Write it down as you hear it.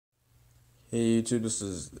Hey YouTube, this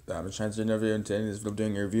is TheAdminShines video, and today in this video I'm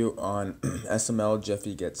doing a review on SML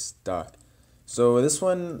Jeffy Gets Stuck. So this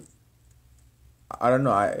one, I don't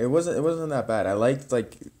know, it wasn't that bad. I liked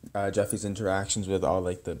Jeffy's interactions with all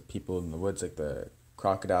like the people in the woods, like the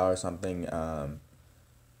crocodile or something.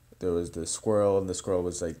 There was the squirrel, and the squirrel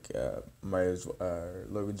was like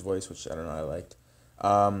Logan's voice, which I don't know, I liked.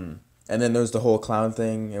 And then there's the whole clown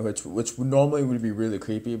thing, which normally would be really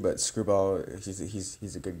creepy, but Screwball,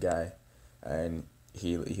 he's a good guy, and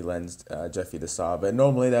he lends Jeffy the saw. But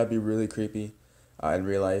normally that'd be really creepy, in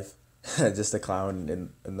real life, just a clown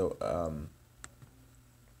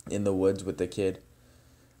in the woods with the kid,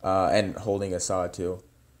 and holding a saw too.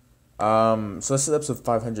 So this is episode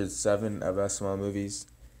 507 of SML movies,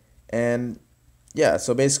 and yeah,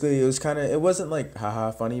 so basically it wasn't like haha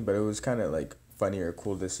funny, but it was kind of like funny or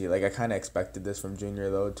cool to see. Like I kind of expected this from Junior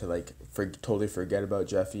though, to like totally forget about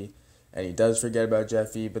Jeffy, and he does forget about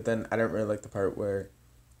Jeffy. But then I don't really like the part where,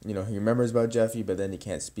 he remembers about Jeffy, but then he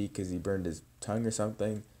can't speak because he burned his tongue or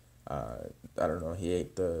something. I don't know. He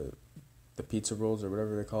ate the pizza rolls or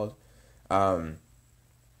whatever they're called. Um,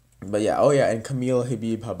 but yeah, oh yeah, and Camille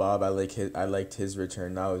Habib Habab, I liked his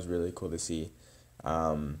return. That was really cool to see.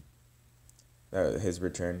 Um, his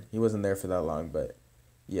return. He wasn't there for that long, but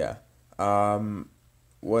yeah. Um,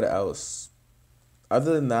 what else?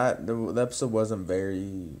 Other than that, the episode wasn't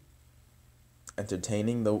very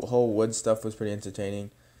entertaining. The whole wood stuff was pretty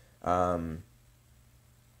entertaining. Um,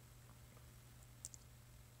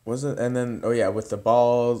 wasn't and then oh yeah, with the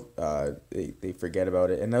ball, they forget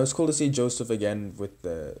about it, and that was cool to see Joseph again with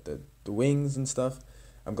the wings and stuff.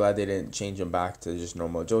 I'm glad they didn't change him back to just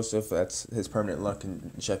normal Joseph. That's his permanent look,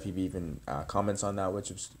 and Jeffy even comments on that,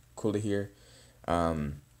 which was cool to hear.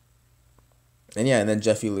 Um, and yeah, and then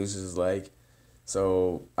Jeffy loses his leg.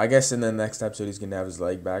 So I guess in the next episode he's gonna have his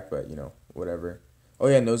leg back, but whatever. Oh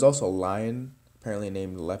yeah, and there was also a lion, apparently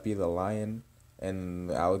named Leppy the lion, and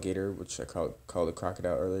the alligator, which I called a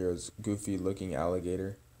crocodile earlier. It was goofy looking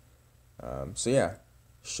alligator. So yeah,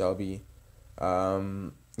 Shelby.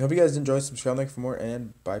 Hope you guys enjoy. Subscribe, like for more,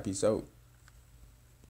 and bye. Peace out.